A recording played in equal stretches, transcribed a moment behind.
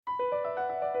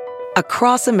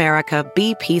Across America,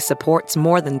 BP supports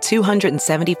more than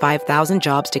 275,000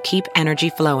 jobs to keep energy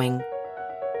flowing.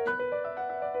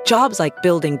 Jobs like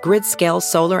building grid-scale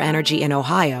solar energy in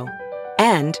Ohio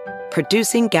and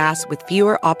producing gas with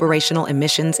fewer operational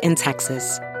emissions in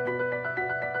Texas.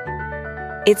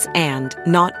 It's and,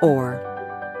 not or.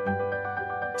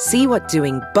 See what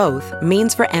doing both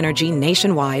means for energy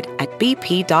nationwide at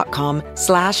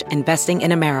bp.com/investing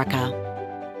in America.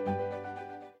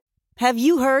 Have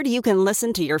you heard you can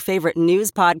listen to your favorite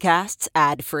news podcasts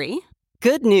ad-free?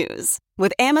 Good news.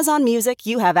 With Amazon Music,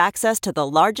 you have access to the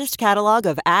largest catalog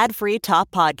of ad-free top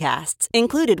podcasts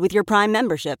included with your Prime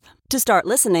membership. To start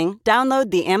listening, download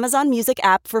the Amazon Music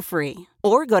app for free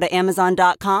or go to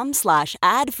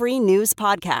amazon.com/ad-free news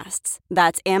podcasts.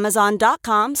 That's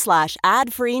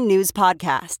amazon.com/ad-free news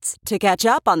podcasts to catch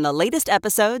up on the latest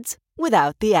episodes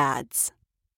without the ads.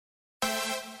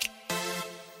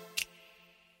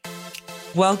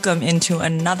 Welcome into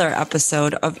another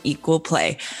episode of Equal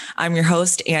Play. I'm your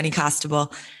host, Annie Costabile.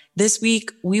 This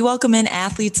week, we welcome in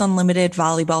Athletes Unlimited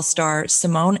volleyball star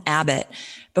Symone Abbott.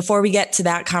 Before we get to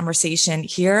that conversation,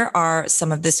 here are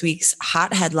some of this week's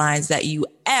hot headlines that you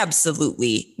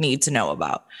absolutely need to know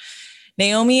about.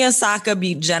 Naomi Osaka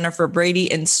beat Jennifer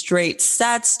Brady in straight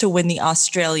sets to win the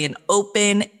Australian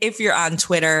Open. If you're on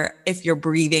Twitter, if you're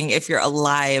breathing, if you're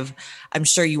alive, I'm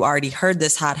sure you already heard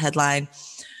this hot headline.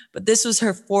 But this was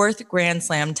her fourth Grand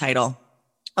Slam title.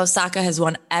 Osaka has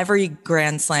won every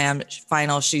Grand Slam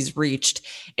final she's reached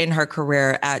in her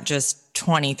career at just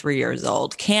 23 years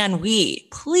old. Can we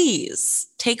please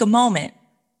take a moment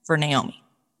for Naomi?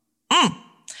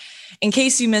 In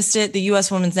case you missed it, the U.S.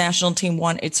 women's national team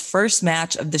won its first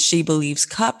match of the She Believes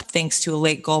Cup thanks to a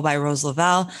late goal by Rose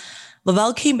Lavelle.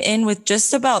 Lavelle came in with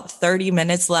just about 30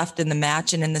 minutes left in the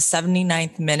match, and in the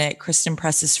 79th minute, Kristen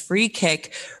Press's free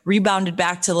kick rebounded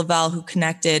back to Lavelle, who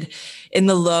connected in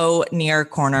the low near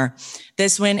corner.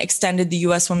 This win extended the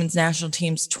U.S. women's national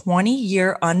team's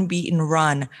 20-year unbeaten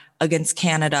run against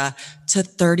Canada to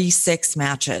 36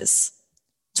 matches.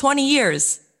 20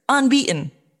 years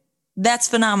unbeaten. That's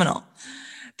phenomenal.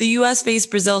 The U.S.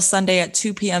 faced Brazil Sunday at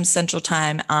 2 p.m. Central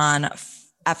Time on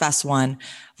FS1.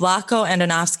 Vlatko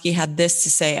Andonovski had this to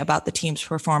say about the team's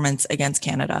performance against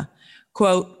Canada.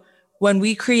 Quote, "When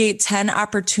we create 10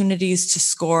 opportunities to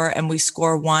score and we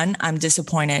score one, I'm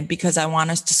disappointed because I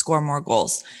want us to score more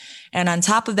goals. And on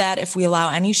top of that, if we allow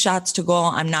any shots to goal,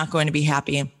 I'm not going to be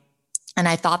happy. And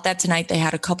I thought that tonight they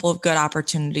had a couple of good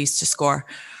opportunities to score.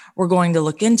 We're going to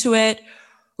look into it.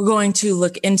 We're going to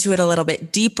look into it a little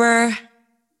bit deeper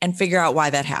and figure out why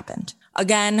that happened."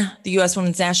 Again, the U.S.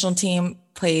 women's national team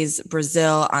plays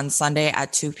Brazil on Sunday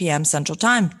at 2 p.m. Central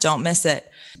Time. Don't miss it.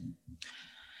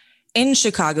 In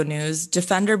Chicago news,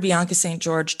 defender Bianca St.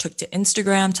 George took to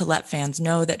Instagram to let fans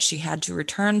know that she had to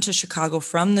return to Chicago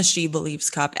from the She Believes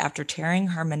Cup after tearing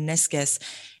her meniscus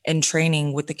in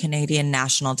training with the Canadian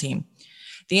national team.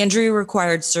 The injury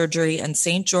required surgery, and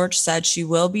St. George said she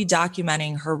will be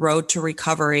documenting her road to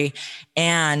recovery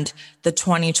and the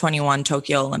 2021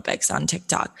 Tokyo Olympics on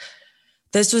TikTok.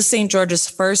 This was St. George's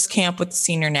first camp with the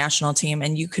senior national team,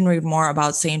 and you can read more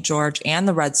about St. George and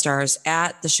the Red Stars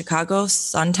at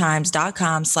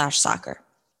thechicagosuntimes.com/soccer.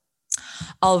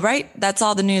 All right, that's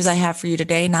all the news I have for you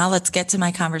today. Now let's get to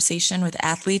my conversation with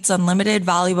Athletes Unlimited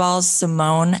Volleyball's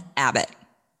Symone Abbott.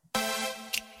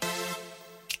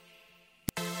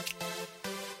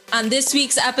 On this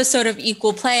week's episode of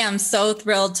Equal Play, I'm so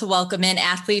thrilled to welcome in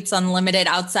Athletes Unlimited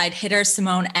outside hitter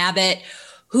Symone Abbott,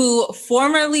 who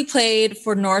formerly played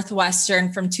for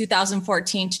Northwestern from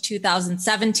 2014 to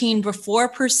 2017 before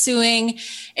pursuing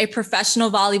a professional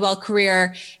volleyball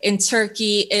career in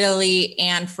Turkey, Italy,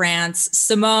 and France.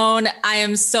 Symone, I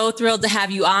am so thrilled to have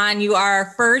you on. You are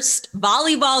our first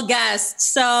volleyball guest,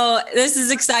 so this is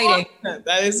exciting.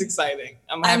 That is exciting.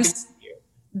 I'm happy to see you.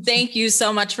 Thank you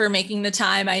so much for making the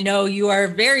time. I know you are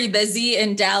very busy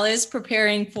in Dallas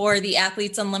preparing for the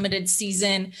Athletes Unlimited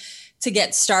season to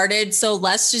get started. So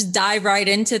let's just dive right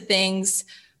into things.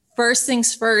 First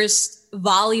things first,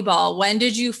 volleyball. When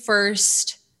did you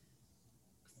first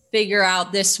figure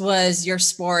out this was your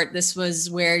sport? This was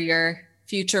where your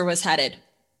future was headed?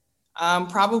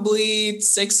 Probably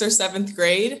 6th or 7th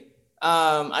grade.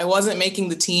 I wasn't making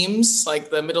the teams, like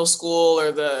the middle school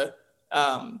or the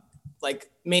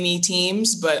like mini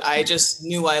teams, but I just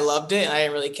knew I loved it and I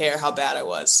didn't really care how bad I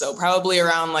was. So probably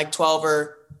around like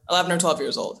 11 or 12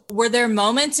 years old. Were there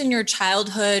moments in your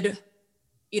childhood,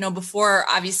 before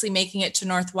obviously making it to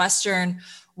Northwestern,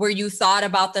 where you thought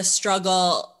about the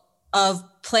struggle of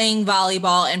playing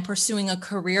volleyball and pursuing a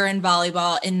career in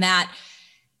volleyball, in that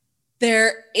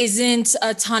there isn't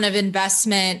a ton of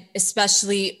investment,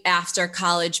 especially after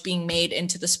college, being made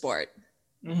into the sport?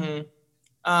 Mm-hmm.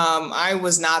 I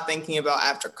was not thinking about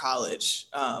after college.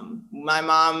 My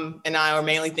mom and I were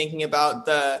mainly thinking about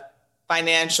the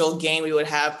financial gain we would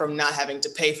have from not having to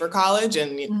pay for college,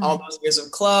 and all those years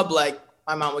of club, like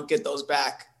my mom would get those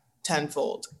back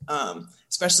tenfold,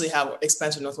 especially how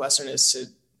expensive Northwestern is to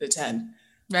attend.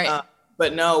 Right.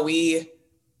 But no,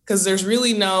 because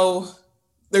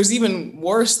there's even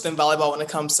worse than volleyball when it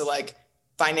comes to like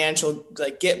financial,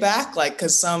 like get back, like,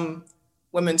 cause some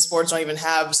women's sports don't even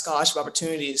have scholarship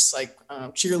opportunities, like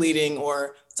cheerleading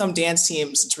or some dance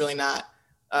teams. It's really not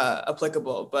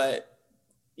applicable. But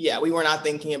yeah, we were not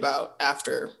thinking about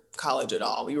after college at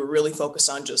all. We were really focused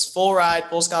on just full ride,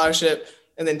 full scholarship,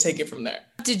 and then take it from there.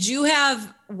 Did you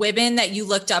have women that you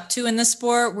looked up to in the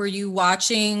sport? Were you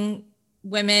watching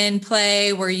women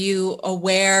play? Were you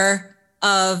aware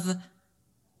of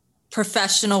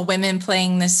professional women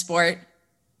playing this sport?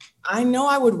 I know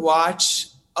I would watch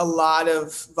a lot of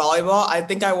volleyball. I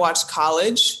think I watched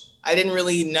college. I didn't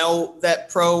really know that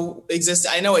pro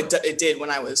existed. I know it did when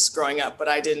I was growing up, but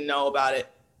I didn't know about it.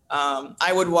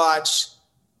 I would watch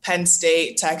Penn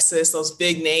State, Texas, those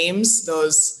big names,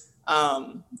 those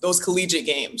collegiate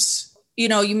games. You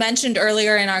know, you mentioned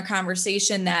earlier in our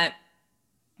conversation that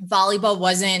volleyball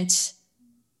wasn't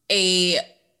a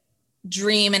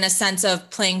dream in a sense of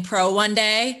playing pro one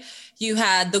day. You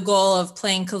had the goal of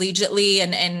playing collegiately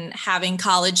and having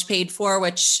college paid for,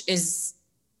 which is,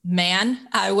 man,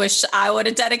 I wish I would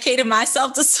have dedicated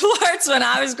myself to sports when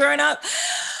I was growing up.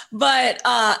 But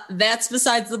that's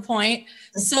besides the point.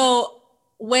 So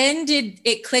when did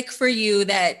it click for you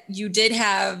that you did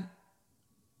have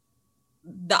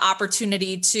the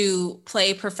opportunity to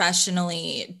play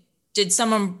professionally? Did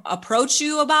someone approach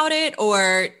you about it,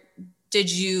 or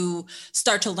did you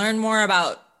start to learn more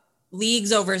about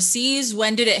leagues overseas?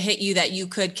 When did it hit you that you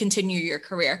could continue your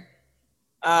career?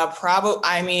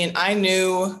 I mean, I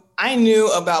knew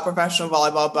about professional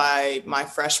volleyball by my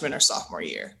freshman or sophomore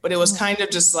year, but it was kind of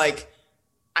just like,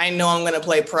 I know I'm going to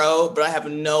play pro, but I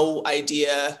have no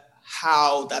idea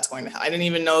how that's going to happen. I didn't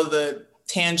even know the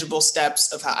tangible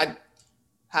steps of how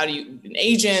do you, an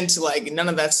agent, like none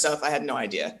of that stuff. I had no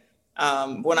idea.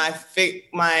 When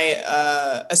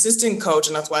my assistant coach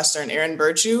in Northwestern, Erin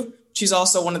Virtue, she's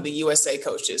also one of the USA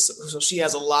coaches. So she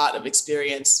has a lot of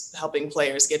experience helping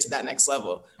players get to that next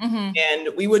level. Mm-hmm. And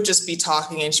we would just be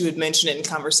talking and she would mention it in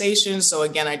conversation. So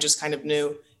again, I just kind of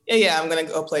knew, I'm going to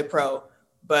go play pro.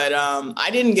 But I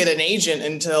didn't get an agent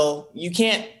until, you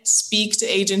can't speak to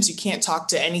agents. You can't talk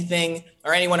to anything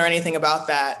or anyone or anything about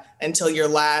that until your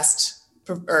last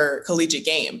collegiate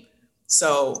game.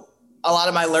 So a lot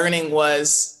of my learning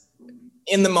was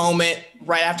in the moment,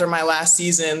 right after my last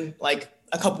season, like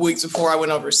a couple weeks before I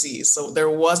went overseas. So there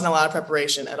wasn't a lot of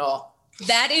preparation at all.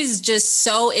 That is just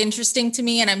so interesting to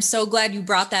me. And I'm so glad you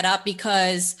brought that up,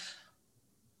 because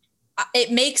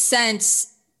it makes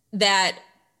sense that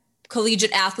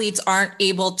collegiate athletes aren't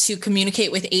able to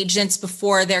communicate with agents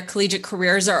before their collegiate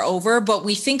careers are over. But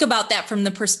we think about that from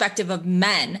the perspective of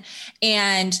men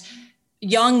and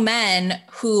young men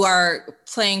who are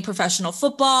playing professional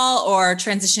football or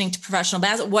transitioning to professional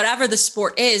basketball, whatever the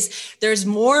sport is. There's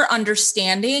more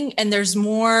understanding and there's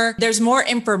more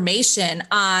information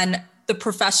on the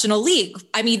professional league.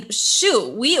 I mean,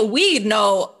 shoot, we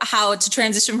know how to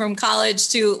transition from college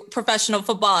to professional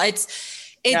football.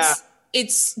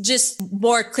 It's just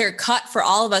more clear cut for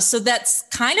all of us. So that's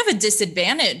kind of a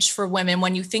disadvantage for women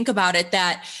when you think about it,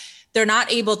 that they're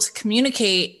not able to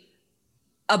communicate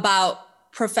about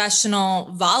professional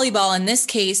volleyball in this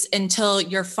case until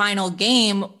your final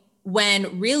game,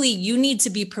 when really you need to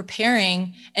be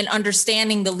preparing and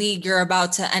understanding the league you're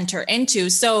about to enter into.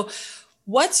 So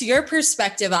what's your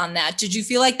perspective on that? Did you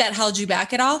feel like that held you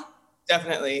back at all?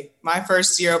 Definitely. My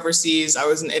first year overseas, I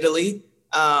was in Italy,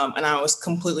 and I was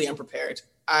completely unprepared.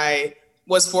 I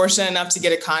was fortunate enough to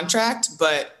get a contract,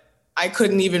 but I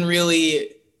couldn't even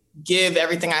really give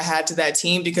everything I had to that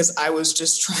team because I was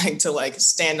just trying to like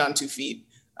stand on 2 feet.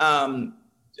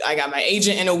 I got my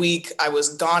agent in a week. I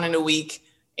was gone in a week,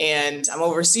 and I'm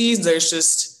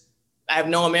overseas. I have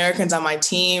no Americans on my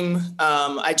team.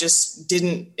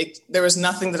 There was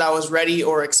nothing that I was ready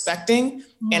or expecting.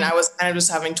 Mm-hmm. And I was kind of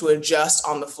just having to adjust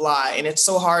on the fly. And it's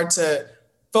so hard to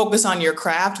focus on your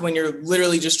craft when you're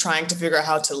literally just trying to figure out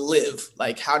how to live,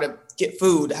 like how to get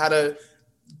food, how to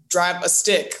drive a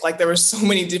stick. Like there were so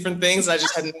many different things I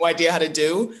just had no idea how to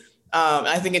do.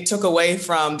 I think it took away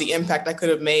from the impact I could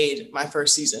have made my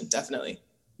first season, definitely.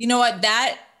 You know what?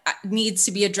 That needs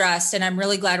to be addressed. And I'm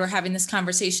really glad we're having this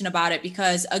conversation about it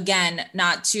because, again,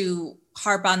 not to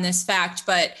harp on this fact,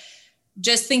 but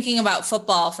just thinking about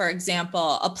football, for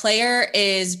example, a player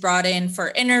is brought in for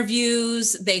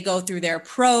interviews. They go through their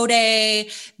pro day.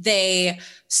 They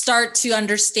start to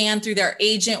understand through their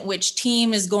agent which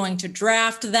team is going to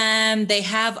draft them. They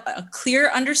have a clear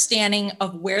understanding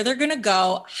of where they're going to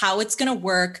go, how it's going to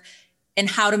work, and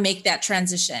how to make that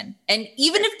transition. And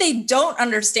even if they don't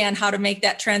understand how to make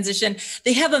that transition,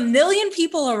 they have a million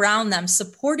people around them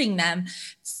supporting them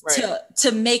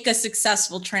to make a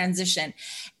successful transition.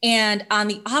 And on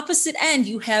the opposite end,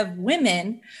 you have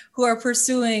women who are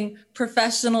pursuing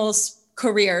professional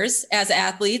careers as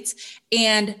athletes,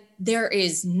 and there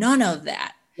is none of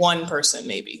that. One person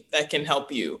maybe that can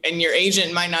help you. And your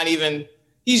agent might not even,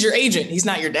 he's your agent. He's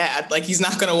not your dad. Like, he's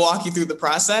not going to walk you through the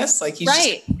process. Like, he's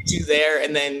just gonna get you there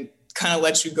and then kind of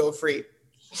let you go free.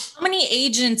 How many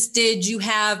agents did you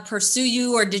have pursue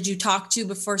you, or did you talk to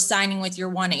before signing with your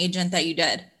one agent that you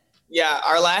did? Yeah,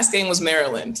 our last game was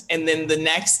Maryland. And then the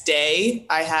next day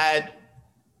I had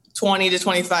 20 to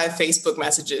 25 Facebook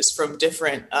messages from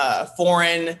different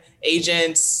foreign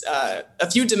agents,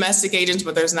 a few domestic agents,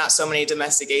 but there's not so many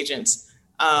domestic agents.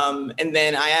 And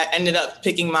then I ended up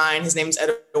picking mine. His name's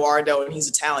Eduardo, and he's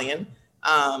Italian,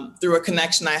 through a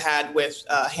connection I had with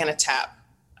Hannah Tapp.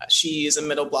 She is a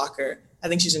middle blocker. I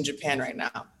think she's in Japan right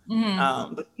now.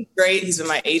 Mm-hmm. But he's great. He's been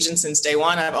my agent since day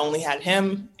one. I've only had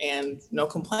him, and no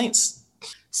complaints.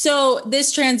 So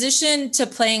this transition to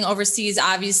playing overseas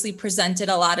obviously presented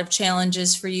a lot of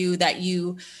challenges for you that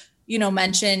you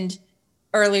mentioned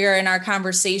earlier in our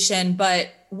conversation. But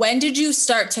when did you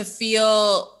start to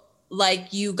feel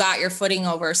like you got your footing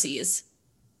overseas?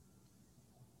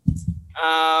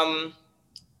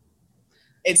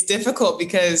 It's difficult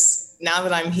because now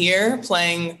that I'm here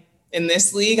playing in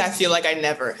this league, I feel like I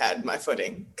never had my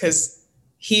footing, because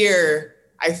here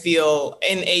I feel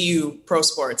in AU pro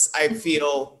sports, I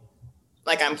feel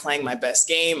like I'm playing my best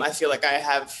game. I feel like I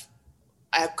have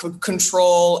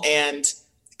control and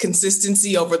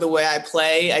consistency over the way I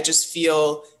play. I just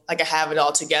feel like I have it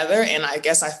all together. And I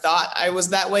guess I thought I was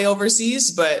that way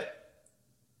overseas, but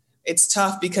it's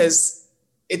tough because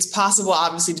it's possible,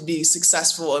 obviously, to be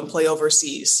successful and play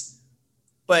overseas.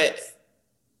 But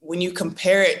when you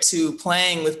compare it to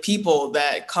playing with people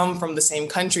that come from the same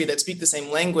country, that speak the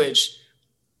same language,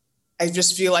 I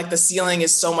just feel like the ceiling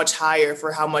is so much higher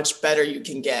for how much better you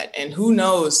can get. And who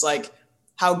knows, like,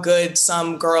 how good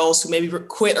some girls who maybe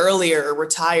quit earlier or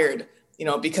retired,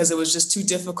 because it was just too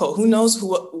difficult. Who knows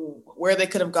where they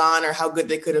could have gone or how good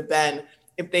they could have been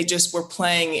if they just were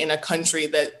playing in a country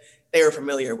that they were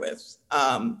familiar with.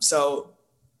 So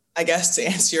I guess to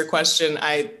answer your question,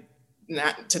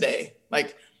 not today.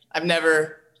 Like, I've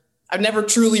never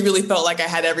truly really felt like I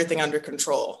had everything under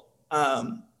control.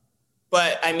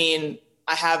 But I mean,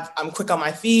 I'm quick on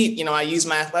my feet. I use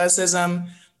my athleticism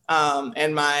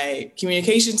and my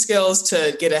communication skills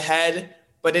to get ahead,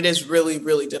 but it is really,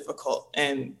 really difficult.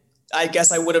 And I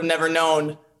guess I would have never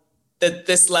known that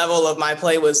this level of my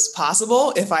play was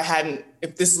possible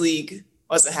if this league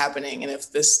wasn't happening and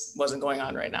if this wasn't going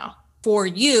on right now. For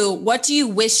you, what do you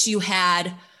wish you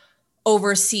had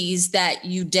overseas that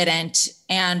you didn't?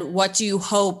 And what do you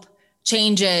hope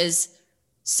changes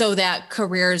so that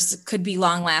careers could be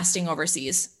long lasting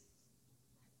overseas?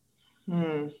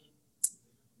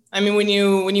 I mean, when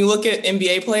you look at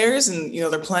NBA players and,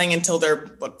 they're playing until they're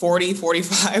 40,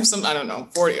 45, I don't know,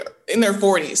 40, in their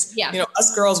 40s. Yeah.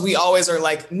 Us girls, we always are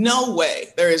like, no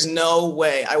way, there is no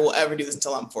way I will ever do this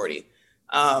until I'm 40.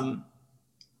 And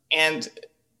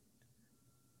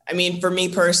I mean, for me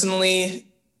personally,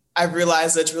 I've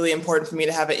realized that it's really important for me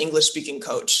to have an English speaking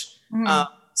coach.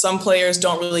 Mm-hmm. Some players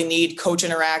don't really need coach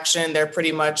interaction. They're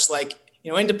pretty much like,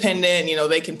 independent,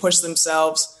 they can push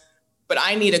themselves, but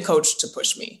I need a coach to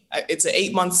push me. It's an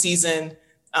 8-month season.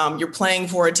 You're playing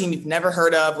for a team you've never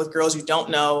heard of with girls you don't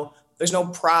know. There's no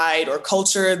pride or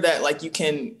culture that like you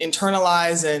can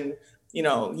internalize and,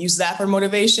 use that for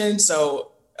motivation.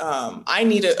 So I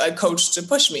need a coach to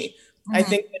push me. Mm-hmm. I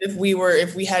think that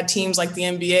if we had teams like the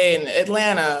NBA in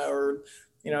Atlanta or,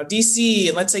 DC,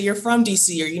 and let's say you're from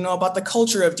DC or you know about the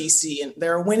culture of DC and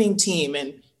they're a winning team.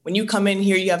 And when you come in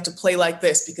here, you have to play like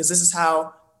this because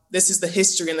this is the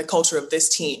history and the culture of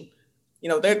this team. We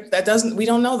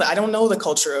don't know that. I don't know the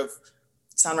culture of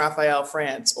San Rafael,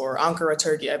 France or Ankara,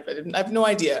 Turkey. I have no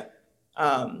idea.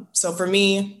 So for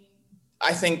me,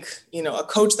 I think, a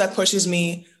coach that pushes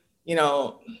me,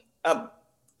 a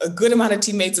good amount of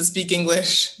teammates that speak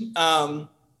English.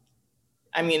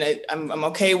 I mean, I'm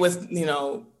okay with,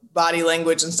 body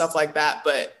language and stuff like that.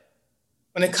 But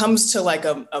when it comes to like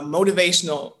a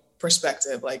motivational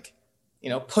perspective, like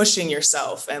pushing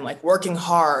yourself and like working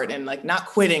hard and like not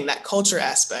quitting, that culture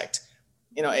aspect,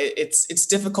 it's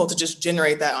difficult to just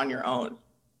generate that on your own.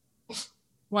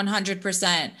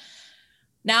 100%.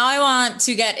 Now I want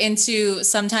to get into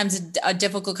sometimes a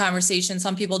difficult conversation.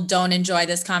 Some people don't enjoy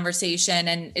this conversation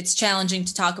and it's challenging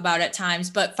to talk about at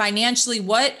times, but financially,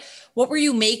 what were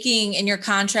you making in your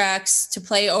contracts to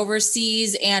play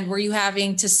overseas? And were you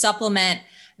having to supplement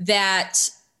that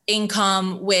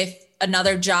income with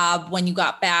another job when you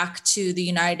got back to the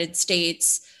United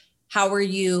States? How were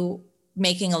you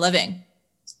making a living?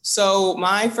 So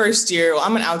my first year,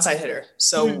 I'm an outside hitter.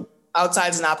 So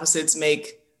outsides and opposites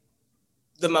make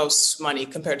the most money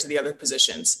compared to the other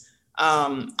positions.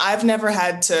 I've never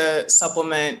had to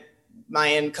supplement my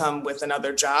income with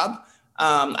another job.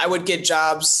 I would get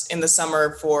jobs in the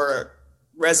summer for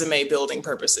resume building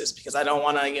purposes because I don't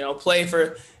want to, play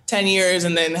for 10 years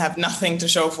and then have nothing to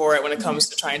show for it when it comes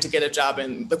to trying to get a job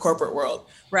in the corporate world.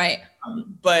 Right.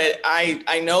 But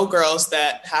I know girls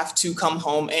that have to come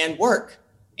home and work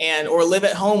or live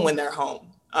at home when they're home.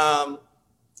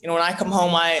 When I come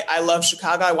home, I love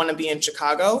Chicago. I want to be in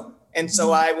Chicago. And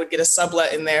so I would get a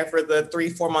sublet in there for the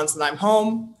 3-4 months that I'm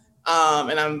home.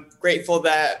 And I'm grateful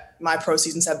that my pro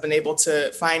seasons have been able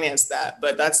to finance that,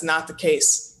 but that's not the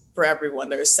case for everyone.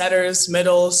 There's setters,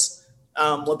 middles,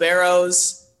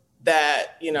 liberos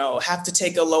that, have to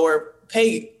take a lower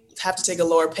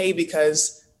pay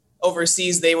because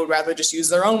overseas they would rather just use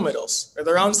their own middles or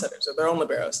their own setters or their own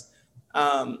liberos.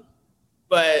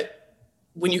 But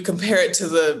when you compare it to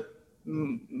the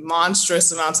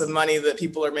monstrous amounts of money that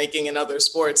people are making in other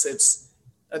sports, it's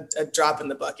a drop in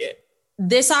the bucket.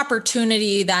 This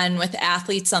opportunity then with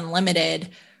Athletes Unlimited,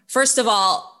 first of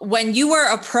all, when you were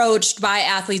approached by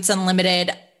Athletes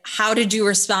Unlimited, how did you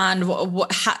respond?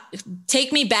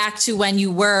 Take me back to when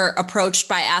you were approached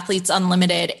by Athletes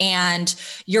Unlimited and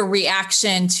your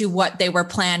reaction to what they were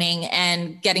planning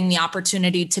and getting the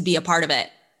opportunity to be a part of it.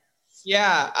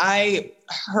 Yeah, I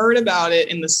heard about it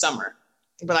in the summer,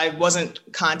 but I wasn't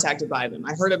contacted by them.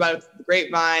 I heard about it through the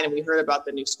grapevine and we heard about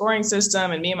the new scoring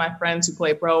system, and me and my friends who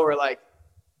play pro were like,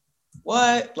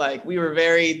 what? Like, we were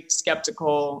very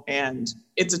skeptical, and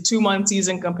it's a 2-month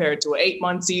season compared to an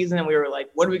 8-month season. And we were like,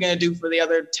 what are we going to do for the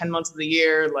other 10 months of the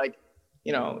year? Like,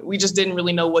 we just didn't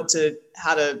really know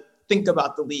how to think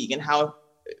about the league and how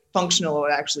functional it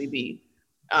would actually be.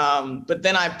 But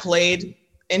then I played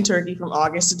in Turkey from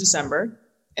August to December,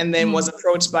 and then was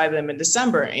approached by them in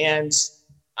December, and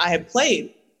I had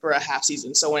played for a half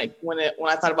season. So when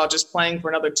I thought about just playing for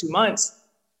another 2 months,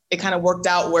 it kind of worked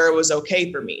out where it was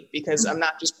okay for me because I'm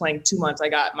not just playing 2 months. I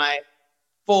got my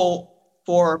full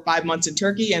 4 or 5 months in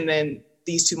Turkey and then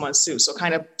these 2 months too. So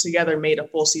kind of together made a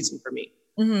full season for me.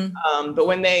 But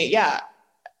when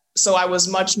so I was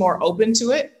much more open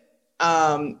to it.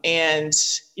 And,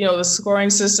 the scoring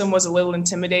system was a little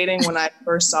intimidating when I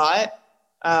first saw it.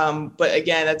 But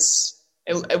again,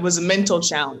 it was a mental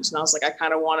challenge. And I was like, I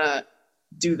kind of want to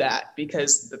do that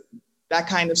because that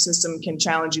kind of system can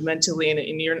challenge you mentally. And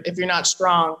if you're not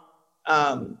strong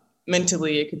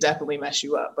mentally, it could definitely mess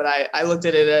you up. But I looked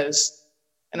at it as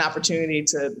an opportunity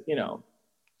to,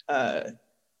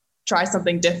 try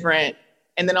something different.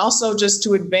 And then also just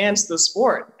to advance the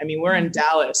sport. I mean, we're in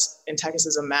Dallas, and Texas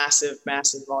is a massive,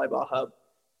 massive volleyball hub.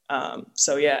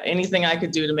 So yeah, anything I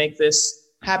could do to make this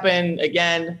happen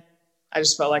again, I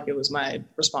just felt like it was my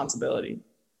responsibility.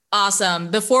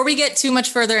 Awesome. Before we get too much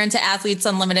further into Athletes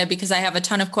Unlimited, because I have a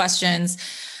ton of questions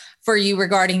for you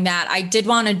regarding that, I did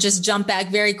want to just jump back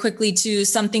very quickly to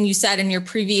something you said in your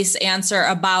previous answer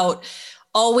about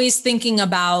always thinking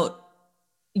about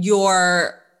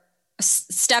your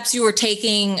steps you were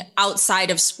taking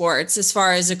outside of sports as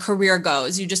far as a career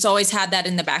goes. You just always had that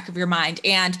in the back of your mind.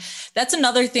 And that's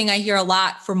another thing I hear a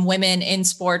lot from women in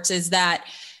sports is that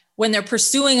when they're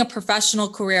pursuing a professional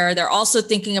career, they're also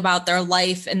thinking about their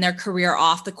life and their career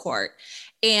off the court.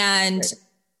 And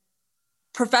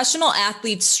professional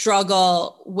athletes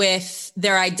struggle with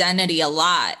their identity a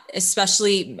lot,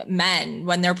 especially men.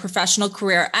 When their professional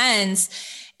career ends,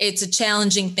 it's a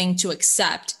challenging thing to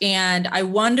accept. And I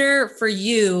wonder for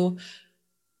you,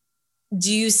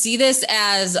 do you see this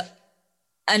as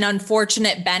an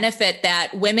unfortunate benefit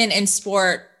that women in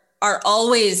sport are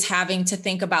always having to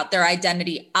think about their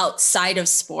identity outside of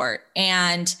sport?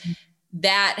 And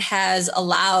that has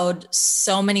allowed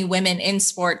so many women in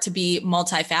sport to be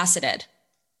multifaceted.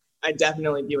 I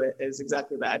definitely view it as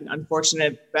exactly that. An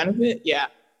unfortunate benefit. Yeah.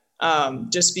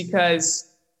 Just because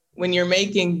when you're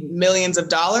making millions of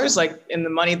dollars, like in the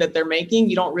money that they're making,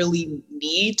 you don't really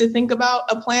need to think about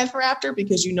a plan for after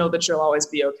because you know that you'll always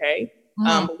be okay.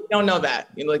 But we don't know that.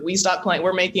 Like we stopped playing,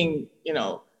 we're making,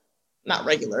 not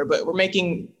regular, but we're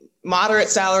making moderate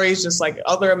salaries just like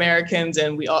other Americans.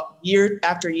 And we all, year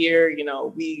after year, you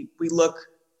know, we look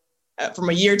at, from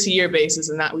a year to year basis,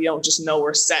 and that we don't just know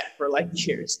we're set for like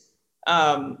years.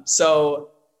 So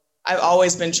I've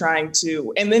always been trying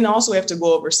to, and then also we have to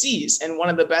go overseas. And one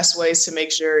of the best ways to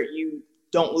make sure you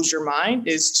don't lose your mind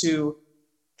is to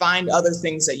find other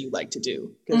things that you like to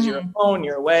do, because you're alone,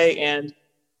 you're away, and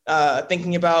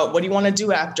thinking about what do you want to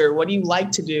do after? What do you like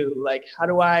to do? Like, how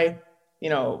do I, you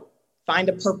know, find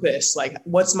a purpose? Like,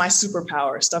 what's my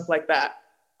superpower? Stuff like that.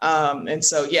 And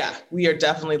so, yeah, we are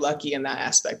definitely lucky in that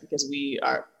aspect, because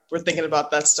we're thinking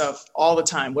about that stuff all the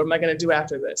time. What am I going to do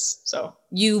after this? So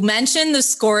you mentioned the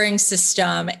scoring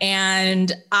system,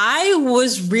 and I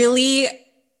was really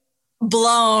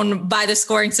blown by the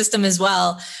scoring system as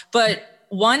well. But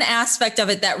one aspect of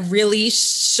it that really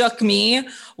shook me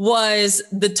was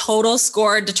the total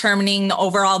score determining the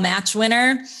overall match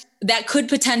winner. That could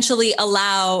potentially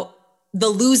allow the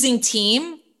losing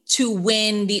team to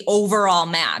win the overall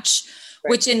match.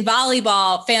 Right. Which in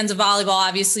volleyball, fans of volleyball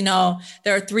obviously know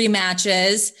there are 3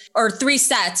 matches or 3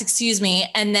 sets,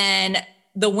 and then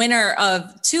the winner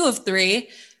of 2 of 3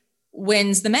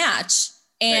 wins the match.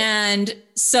 Right. And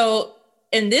so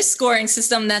in this scoring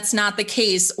system, that's not the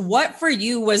case. What for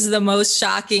you was the most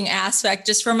shocking aspect,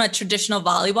 just from a traditional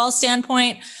volleyball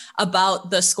standpoint,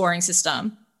 about the scoring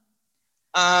system?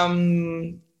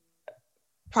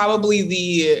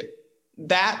 Probably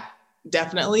that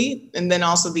definitely. And then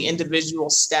also the individual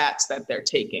stats that they're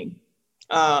taking.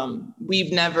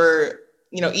 We've never,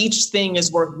 you know, each thing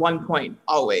is worth 1 point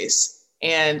always.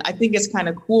 And I think it's kind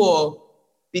of cool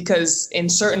because in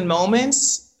certain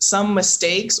moments, some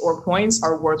mistakes or points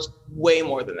are worth way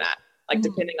more than that. Like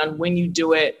depending on when you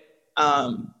do it,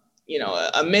 you know,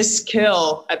 a missed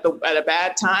kill at a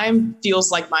bad time feels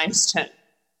like -10.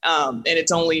 And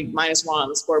it's only -1 on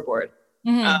the scoreboard.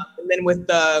 And then with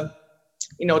the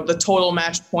total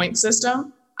match point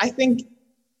system, I think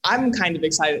I'm kind of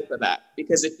excited for that,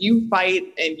 because if you fight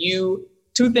and you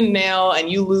tooth and nail and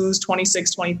you lose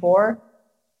 26-24,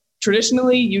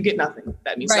 traditionally you get nothing.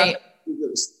 That means nothing. You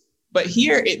lose. But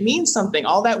here it means something.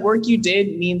 All that work you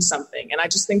did means something. And I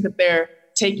just think that they're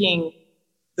taking,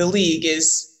 the league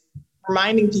is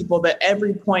reminding people that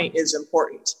every point is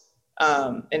important.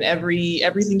 And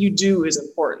everything you do is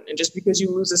important. And just because you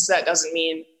lose a set doesn't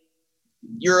mean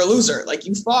you're a loser. Like,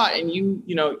 you fought and you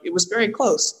know, it was very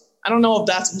close. I don't know if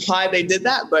that's why they did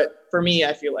that, but for me,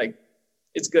 I feel like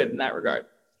it's good in that regard.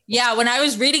 Yeah, when I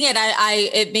was reading it,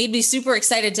 it made me super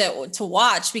excited to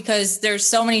watch, because there's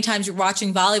so many times you're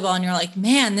watching volleyball and you're like,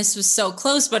 man, this was so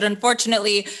close. But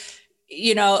unfortunately,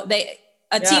 you know,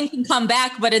 team can come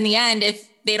back, but in the end, if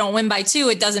they don't win by 2,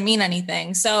 it doesn't mean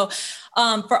anything. So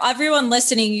for everyone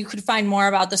listening, you could find more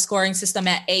about the scoring system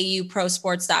at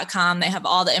auprosports.com. They have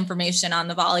all the information on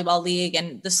the volleyball league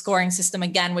and the scoring system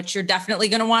again, which you're definitely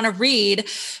going to want to read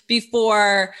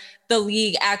before the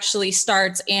league actually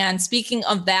starts. And speaking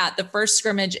of that, the first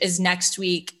scrimmage is next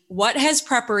week. What has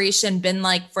preparation been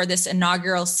like for this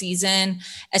inaugural season,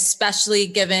 especially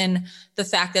given the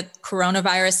fact that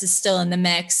coronavirus is still in the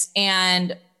mix,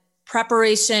 and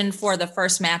preparation for the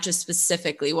first matches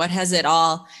specifically? What has it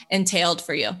all entailed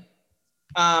for you?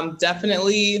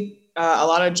 Definitely a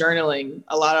lot of journaling,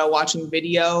 a lot of watching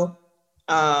video,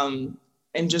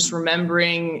 and just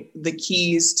remembering the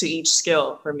keys to each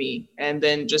skill for me. And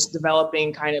then just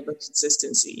developing kind of a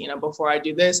consistency. You know, before I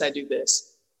do this, I do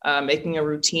this. Making a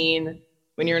routine.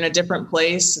 When you're in a different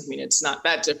place, I mean, it's not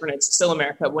that different, it's still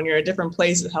America. But when you're in a different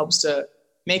place, it helps to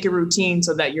make a routine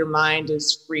so that your mind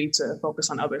is free to focus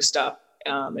on other stuff,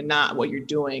 and not what you're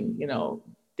doing, you know,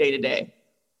 day to day.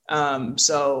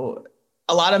 So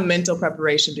a lot of mental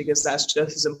preparation, because that's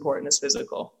just as important as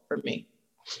physical for me.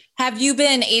 Have you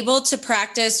been able to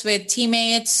practice with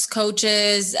teammates,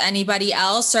 coaches, anybody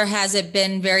else, or has it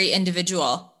been very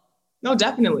individual? No,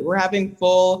 definitely. We're having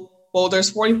there's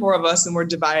 44 of us and we're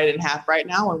divided in half right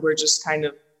now. And we're just kind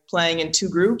of playing in 2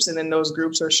 groups, and then those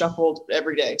groups are shuffled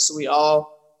every day. So we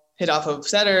all hit off of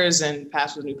setters and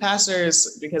pass with new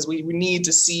passers, because we need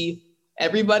to see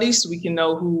everybody so we can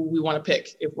know who we want to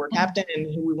pick if we're captain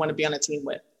and who we want to be on a team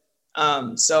with.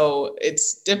 So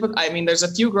it's difficult. I mean, there's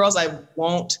a few girls I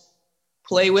won't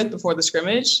play with before the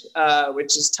scrimmage,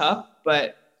 which is tough,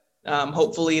 but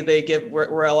hopefully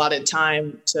we're allotted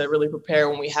time to really prepare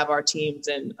when we have our teams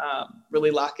and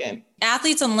really lock in.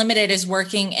 Athletes Unlimited is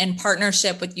working in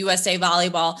partnership with USA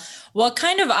Volleyball. What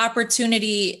kind of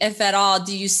opportunity, if at all,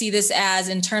 do you see this as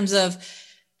in terms of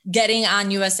getting on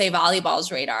USA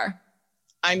Volleyball's radar?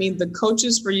 I mean, the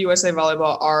coaches for USA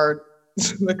Volleyball are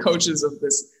the coaches of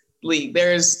this league.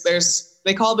 There's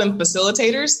they call them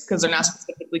facilitators because they're not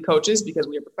specifically coaches because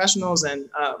we are professionals and,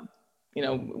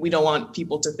 we don't want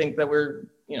people to think that we're,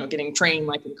 getting trained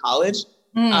like in college.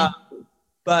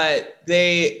 But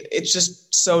it's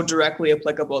just so directly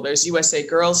applicable. There's USA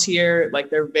girls here, like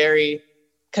they're very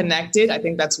connected. I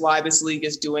think that's why this league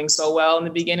is doing so well in the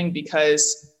beginning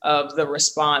because of the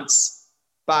response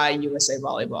by USA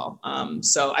Volleyball.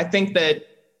 So I think that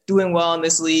doing well in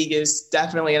this league is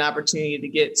definitely an opportunity to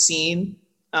get seen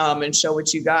and show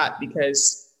what you got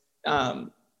because,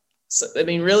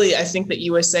 really, I think that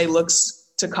USA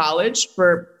looks to college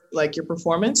for like your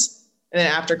performance. And then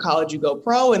after college, you go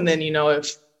pro. And then,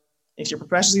 if your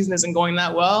professional season isn't going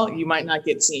that well, you might not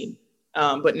get seen.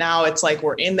 But now it's like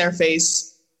we're in their face.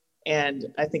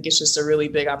 And I think it's just a really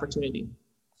big opportunity.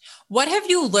 What have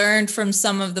you learned from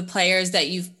some of the players that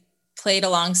you've played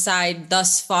alongside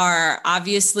thus far?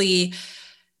 Obviously,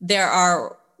 there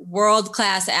are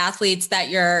world-class athletes that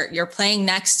you're playing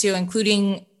next to,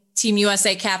 including Team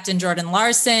USA captain Jordan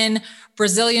Larson,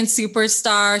 Brazilian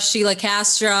superstar Sheila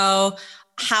Castro.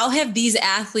 How have these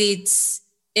athletes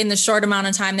in the short amount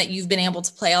of time that you've been able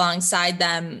to play alongside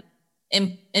them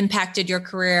impacted your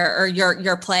career or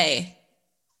your play?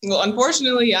 Well,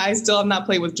 unfortunately, I still have not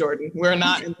played with Jordan. We're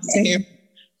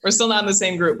still not in the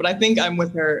same group, but I think I'm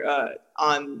with her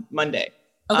on Monday.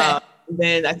 Okay.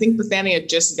 Then I think Bethania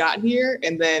just got here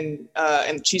and then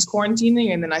and she's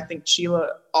quarantining. And then I think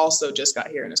Sheila also just got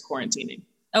here and is quarantining.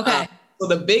 Okay. So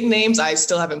the big names I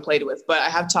still haven't played with, but I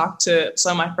have talked to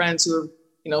some of my friends who have,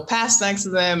 passed next to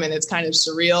them and it's kind of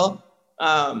surreal.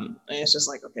 And it's just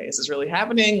like, okay, is this really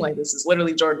happening? Like this is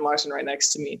literally Jordan Larson right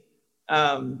next to me.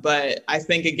 But I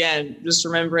think, again, just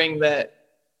remembering that,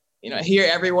 here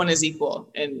everyone is equal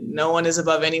and no one is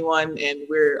above anyone and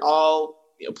we're all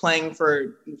playing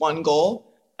for one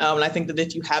goal. And I think that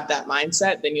if you have that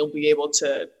mindset, then you'll be able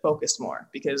to focus more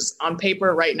because on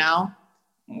paper right now,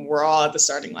 we're all at the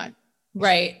starting line.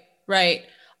 Right.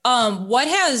 What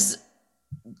has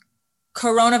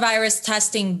coronavirus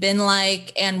testing been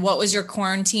like? And what was your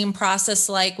quarantine process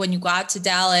like when you got to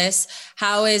Dallas?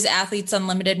 How is Athletes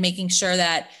Unlimited making sure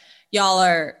that y'all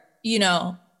are,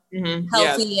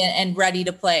 healthy and ready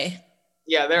to play?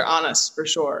 Yeah, they're on us for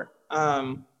sure.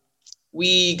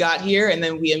 We got here and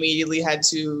then we immediately had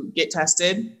to get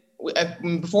tested.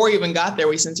 Before we even got there,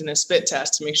 we sent in a spit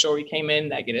test to make sure we came in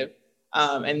negative.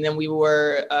 And then we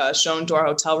were shown to our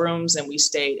hotel rooms and we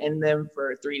stayed in them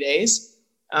for 3 days.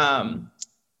 And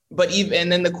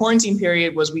then the quarantine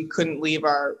period was we couldn't leave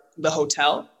the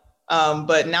hotel.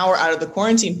 But now we're out of the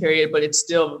quarantine period, but it's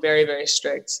still very, very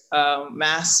strict.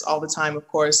 Masks all the time, of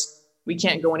course. We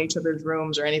can't go in each other's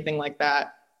rooms or anything like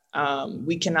that.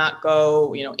 We cannot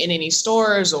go, in any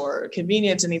stores or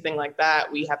convenience, anything like that.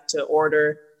 We have to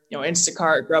order,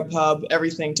 Instacart, Grubhub,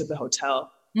 everything to the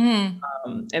hotel. And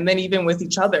then even with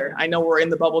each other, I know we're in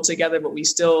the bubble together, but we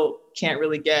still can't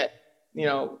really get,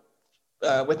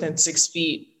 within 6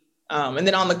 feet. And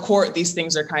then on the court, these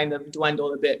things are kind of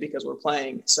dwindled a bit because we're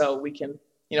playing. So we can,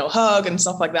 hug and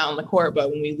stuff like that on the court.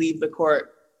 But when we leave the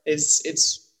court,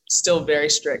 it's still very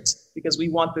strict because we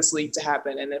want this league to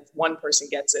happen. And if one person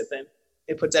gets it, then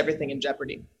it puts everything in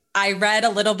jeopardy. I read a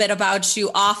little bit about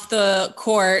you off the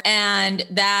court and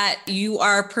that you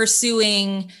are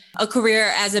pursuing a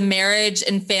career as a marriage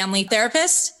and family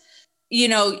therapist.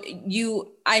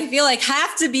 I feel like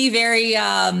have to be very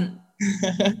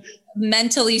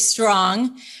mentally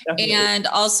strong. Definitely. And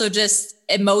also just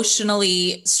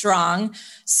emotionally strong.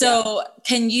 So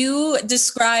Can you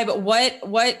describe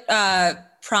what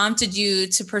prompted you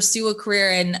to pursue a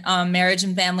career in marriage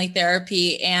and family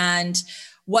therapy, and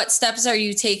what steps are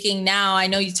you taking now? I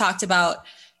know you talked about,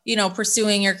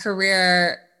 pursuing your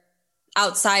career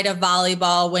outside of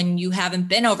volleyball when you haven't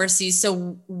been overseas.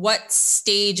 So what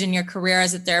stage in your career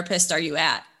as a therapist are you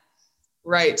at?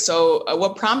 Right. So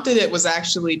what prompted it was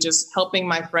actually just helping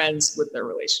my friends with their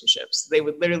relationships. They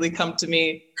would literally come to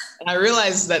me and I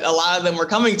realized that a lot of them were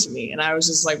coming to me and I was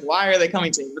just like, why are they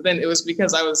coming to me? But then it was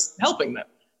because I was helping them.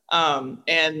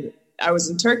 And I was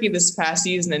in Turkey this past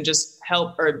season and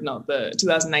the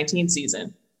 2019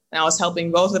 season. And I was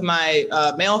helping both of my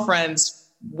male friends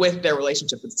with their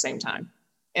relationship at the same time.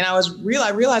 And I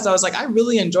realized I was like, I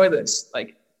really enjoy this.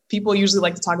 Like people usually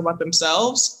like to talk about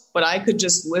themselves, but I could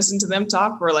just listen to them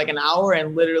talk for like an hour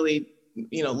and literally,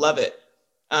 love it.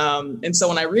 And so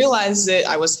when I realized it,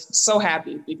 I was so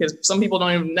happy because some people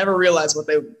never realize what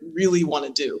they really want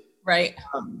to do. Right.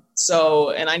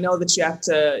 And I know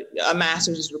that a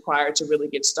master's is required to really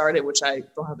get started, which I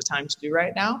don't have the time to do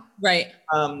right now. Right.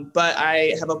 But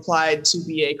I have applied to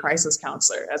be a crisis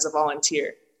counselor as a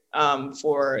volunteer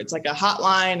it's like a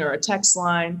hotline or a text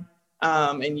line.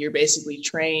 And you're basically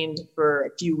trained for a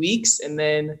few weeks, and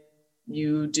then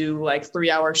you do like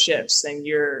 3-hour shifts, and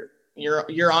you're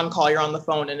on call, you're on the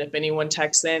phone. And if anyone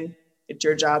texts in, it's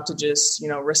your job to just,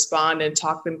 respond and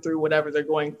talk them through whatever they're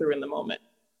going through in the moment.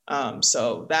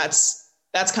 So that's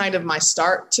kind of my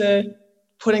start to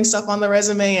putting stuff on the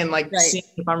resume and seeing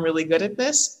if I'm really good at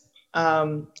this.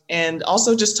 And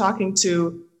also just talking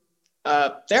to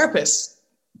therapists.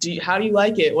 How do you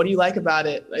like it? What do you like about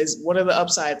it? What are the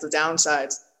upsides, the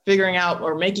downsides? Figuring out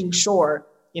or making sure,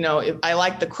 if I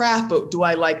like the craft, but do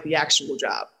I like the actual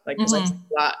job? Because a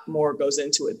lot more goes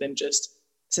into it than just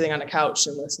sitting on a couch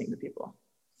and listening to people.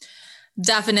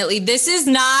 Definitely. This is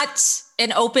not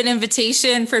an open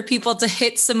invitation for people to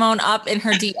hit Symone up in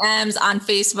her DMs on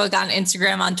Facebook, on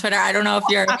Instagram, on Twitter. I don't know if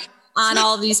you're on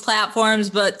all of these platforms,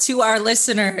 but to our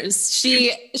listeners,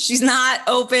 she's not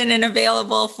open and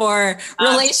available for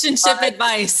relationship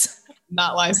advice.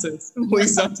 Not licensed.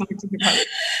 Please don't talk to me about it.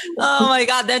 Oh my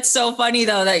God. That's so funny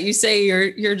though, that you say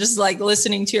you're just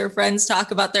listening to your friends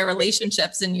talk about their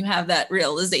relationships and you have that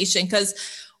realization, because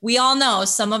we all know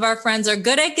some of our friends are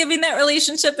good at giving that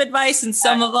relationship advice and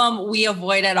some of them we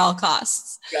avoid at all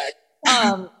costs.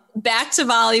 Back to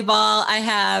volleyball. I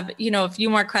have, a few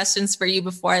more questions for you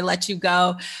before I let you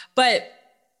go, but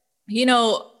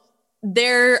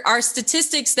there are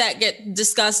statistics that get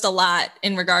discussed a lot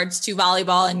in regards to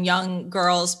volleyball and young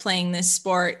girls playing this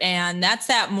sport. And that's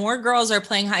that more girls are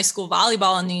playing high school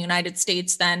volleyball in the United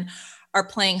States than are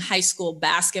playing high school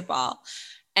basketball.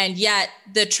 And yet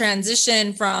the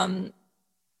transition from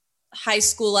high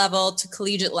school level to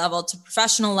collegiate level to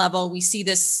professional level, we see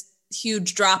this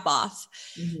huge drop off.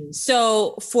 Mm-hmm.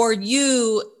 So for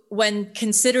you, when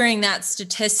considering that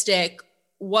statistic,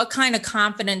 what kind of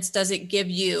confidence does it give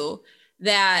you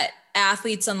that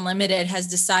Athletes Unlimited has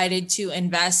decided to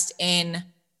invest in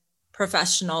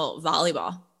professional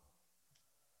volleyball?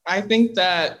 I think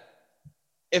that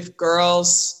if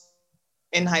girls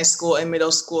in high school and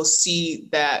middle school see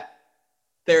that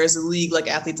there is a league like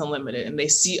Athletes Unlimited and they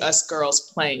see us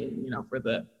girls playing, for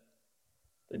the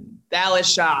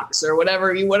Dallas Shocks or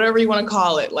whatever you want to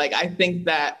call it, I think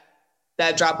that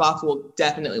drop off will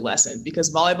definitely lessen,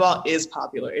 because volleyball is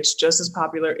popular. It's just as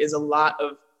popular as a lot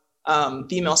of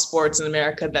female sports in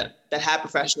America that have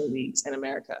professional leagues in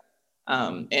America.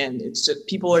 And it's just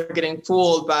people are getting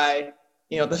fooled by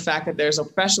the fact that there's a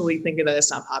professional league, thinking that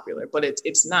it's not popular, but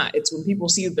it's not. It's when people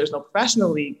see that there's no professional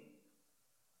league,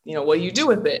 what do you do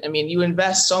with it? I mean, you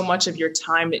invest so much of your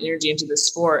time and energy into the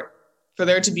sport. For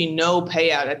there to be no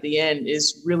payout at the end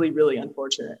is really, really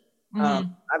unfortunate. Mm-hmm.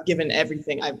 I've given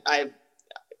everything. I've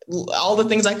all the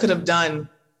things I could have done,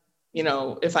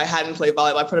 if I hadn't played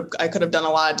volleyball. I could have done a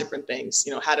lot of different things.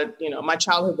 My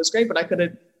childhood was great, but I could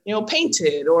have,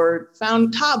 painted or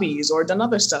found hobbies or done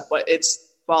other stuff. But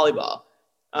it's volleyball.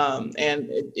 And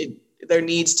there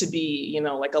needs to be,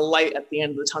 a light at the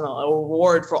end of the tunnel, a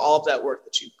reward for all of that work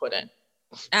that you put in.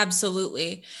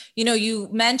 Absolutely. You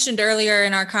mentioned earlier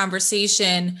in our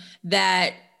conversation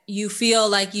that you feel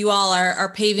like you all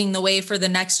are paving the way for the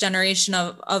next generation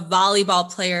of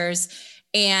volleyball players.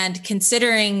 And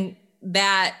considering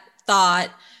that thought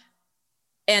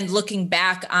and looking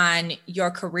back on your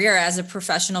career as a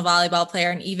professional volleyball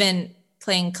player and even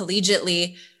playing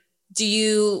collegiately, do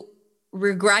you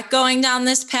regret going down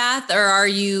this path, or are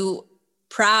you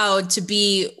proud to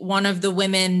be one of the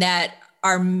women that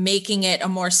are making it a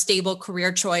more stable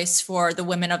career choice for the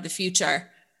women of the future?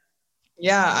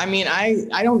 Yeah, I mean,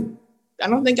 I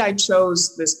don't think I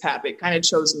chose this path. It kind of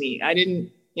chose me. I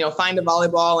didn't, find a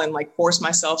volleyball and force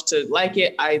myself to like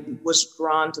it. I was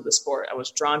drawn to the sport. I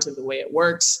was drawn to the way it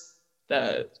works.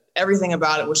 Everything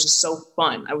about it was just so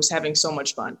fun. I was having so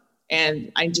much fun,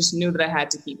 and I just knew that I had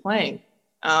to keep playing.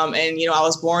 And I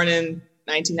was born in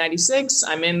 1996.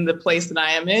 I'm in the place that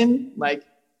I am in.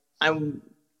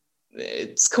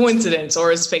 It's coincidence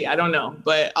or it's fate. I don't know.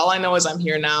 But all I know is I'm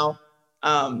here now.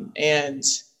 And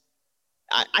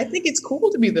I think it's cool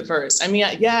to be the first. I mean,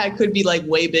 it could be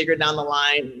way bigger down the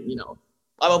line.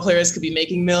 Volleyball players could be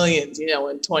making millions,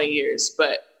 in 20 years.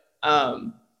 But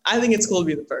I think it's cool to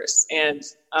be the first. And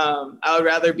I would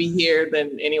rather be here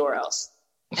than anywhere else.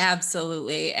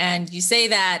 Absolutely. And you say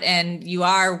that, and you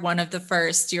are one of the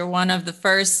first. You're one of the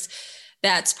first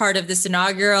that's part of this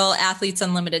inaugural Athletes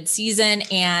Unlimited season.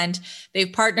 And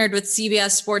they've partnered with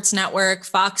CBS Sports Network,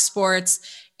 Fox Sports,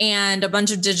 and a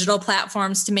bunch of digital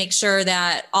platforms to make sure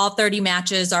that all 30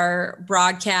 matches are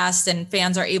broadcast and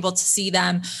fans are able to see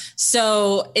them.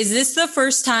 So is this the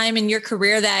first time in your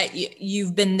career that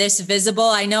you've been this visible?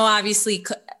 I know obviously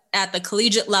at the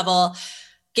collegiate level,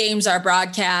 games are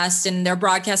broadcast, and they're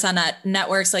broadcast on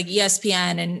networks like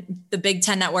ESPN and the Big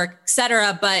Ten Network, et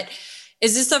cetera. But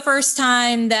is this the first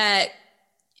time that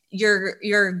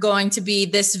you're going to be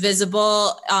this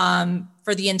visible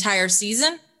for the entire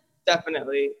season?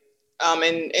 Definitely.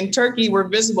 In Turkey, we're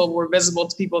visible. We're visible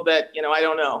to people that, I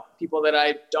don't know, people that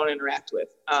I don't interact with.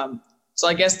 So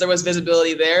I guess there was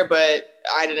visibility there, but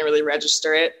I didn't really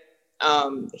register it.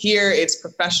 Here it's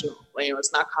professional,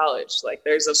 it's not college. Like,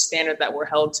 there's a standard that we're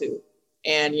held to,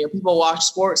 and, people watch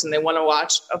sports and they want to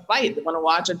watch a fight. They want to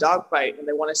watch a dog fight, and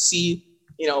they want to see,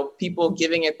 people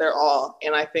giving it their all.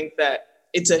 And I think that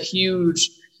it's a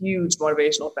huge, huge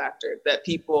motivational factor that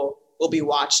people will be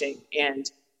watching. And,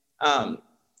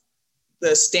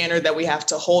 the standard that we have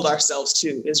to hold ourselves to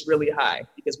is really high,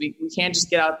 because we can't just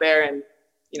get out there and,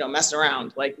 mess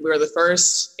around. Like, we're the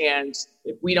first, and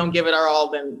if we don't give it our all,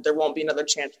 then there won't be another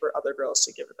chance for other girls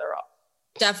to give it their all.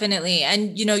 Definitely.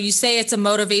 And, you say it's a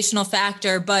motivational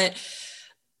factor, but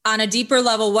on a deeper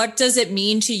level, what does it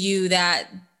mean to you that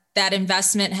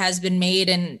investment has been made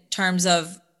in terms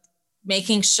of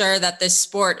making sure that this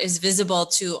sport is visible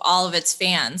to all of its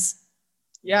fans?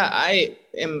 Yeah, I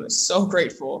am so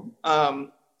grateful. I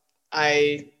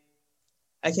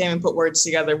can't even put words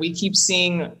together. We keep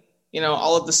seeing,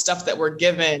 all of the stuff that we're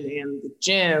given, and the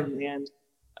gym, and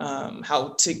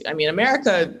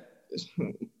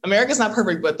America's not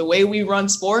perfect, but the way we run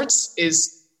sports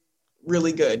is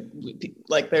really good.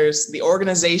 Like, there's the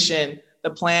organization,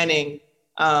 the planning,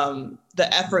 the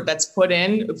effort that's put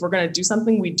in. If we're going to do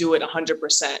something, we do it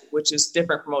 100%, which is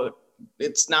different from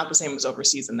it's not the same as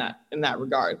overseas in that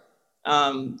regard.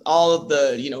 All of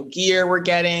the, gear we're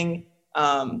getting,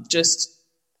 just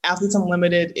Athletes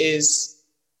Unlimited is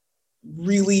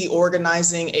really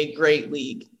organizing a great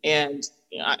league. And,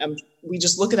 we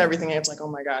just look at everything and it's like, oh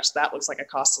my gosh, that looks like it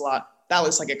costs a lot. That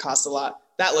looks like it costs a lot.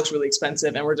 That looks really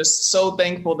expensive. And we're just so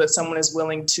thankful that someone is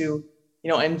willing to,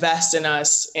 invest in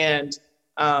us and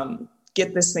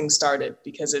get this thing started,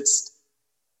 because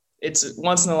it's a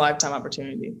once in a lifetime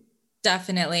opportunity.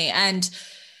 Definitely. And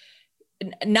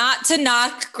not to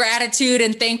knock gratitude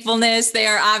and thankfulness. They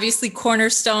are obviously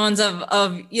cornerstones of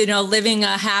living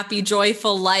a happy,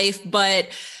 joyful life. But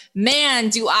man,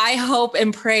 do I hope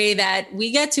and pray that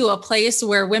we get to a place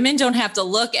where women don't have to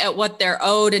look at what they're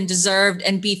owed and deserved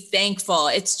and be thankful.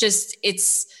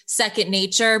 It's second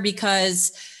nature,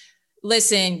 because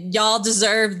listen, y'all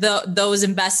deserve those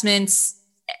investments,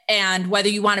 and whether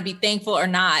you want to be thankful or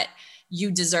not,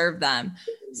 you deserve them.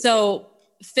 So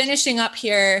finishing up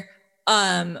here,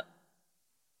 in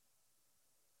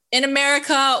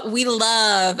America, we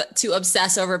love to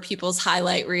obsess over people's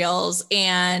highlight reels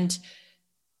and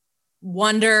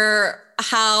wonder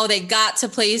how they got to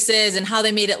places and how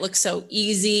they made it look so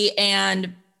easy.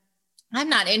 And I'm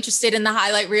not interested in the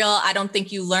highlight reel. I don't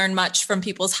think you learn much from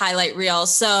people's highlight reel.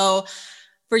 So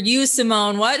for you,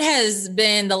 Symone, what has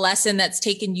been the lesson that's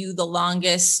taken you the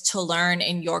longest to learn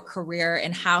in your career,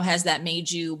 and how has that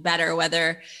made you better,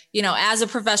 whether, as a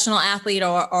professional athlete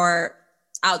or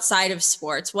outside of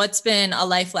sports? What's been a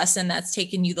life lesson that's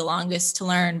taken you the longest to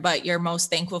learn, but you're most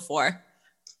thankful for?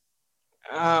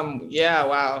 Yeah,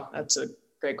 wow. That's a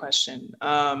great question.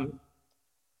 I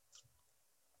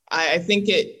think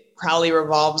it probably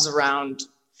revolves around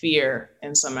fear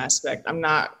in some aspect. I'm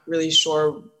not really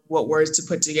sure what words to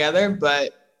put together,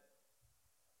 but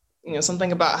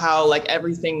something about how, like,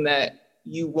 everything that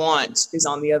you want is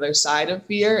on the other side of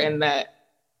fear, and that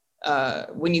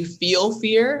when you feel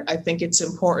fear, I think it's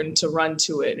important to run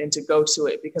to it and to go to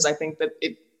it, because I think that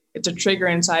it's a trigger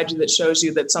inside you that shows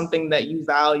you that something that you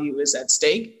value is at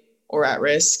stake or at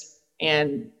risk.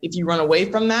 And if you run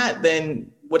away from that, then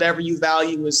whatever you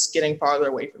value is getting farther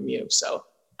away from you. So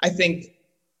I think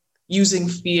using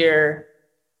fear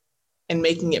and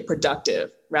making it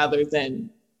productive rather than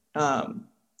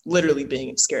literally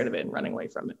being scared of it and running away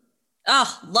from it.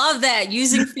 Oh, love that.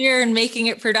 Using fear and making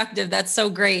it productive. That's so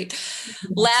great.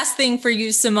 Last thing for you,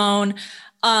 Symone.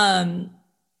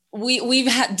 We've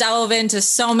delved into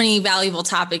so many valuable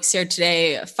topics here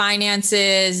today: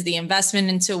 finances, the investment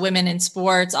into women in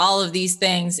sports, all of these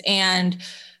things. And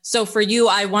so for you,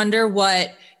 I wonder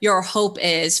what your hope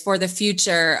is for the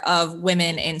future of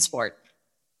women in sport.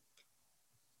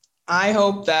 I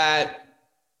hope that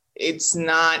it's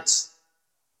not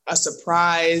a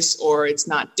surprise, or it's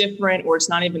not different, or it's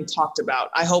not even talked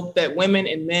about. I hope that women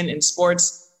and men in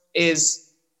sports is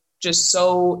just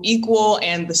so equal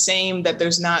and the same that there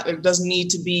doesn't need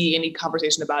to be any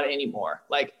conversation about it anymore.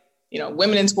 Like,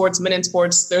 women in sports, men in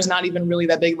sports, there's not even really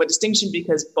that big of a distinction,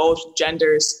 because both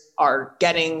genders are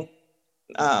getting,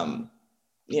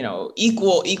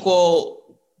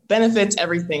 equal benefits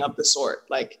everything of the sort.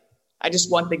 Like, I just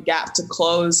want the gap to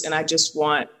close, and I just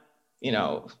want,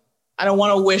 I don't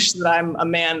want to wish that I'm a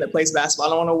man that plays basketball. I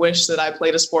don't want to wish that I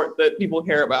played a sport that people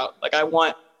care about. Like,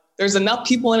 there's enough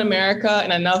people in America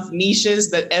and enough niches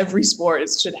that every sport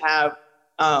should have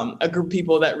a group of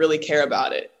people that really care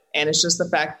about it. And it's just the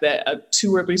fact that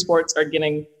 2 or 3 sports are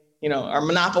getting, are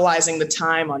monopolizing the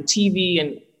time on TV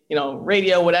and,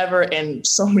 radio, whatever. And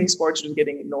so many sports are just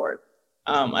getting ignored.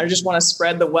 I just want to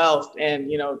spread the wealth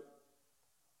and,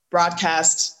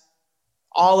 broadcast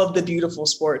all of the beautiful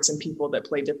sports and people that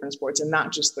play different sports, and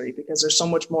not just 3, because there's so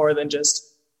much more than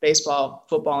just baseball,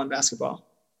 football, and basketball.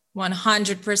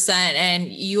 100%. And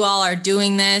you all are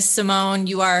doing this, Symone.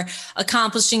 You are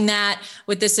accomplishing that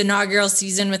with this inaugural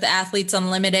season with Athletes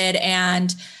Unlimited.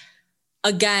 And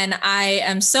again, I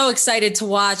am so excited to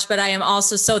watch, but I am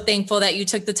also so thankful that you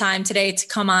took the time today to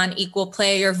come on Equal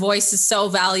Play. Your voice is so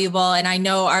valuable. And I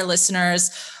know our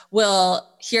listeners will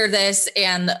hear this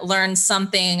and learn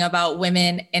something about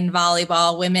women in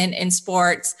volleyball, women in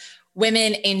sports,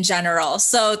 women in general.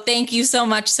 So thank you so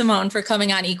much, Symone, for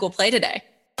coming on Equal Play today.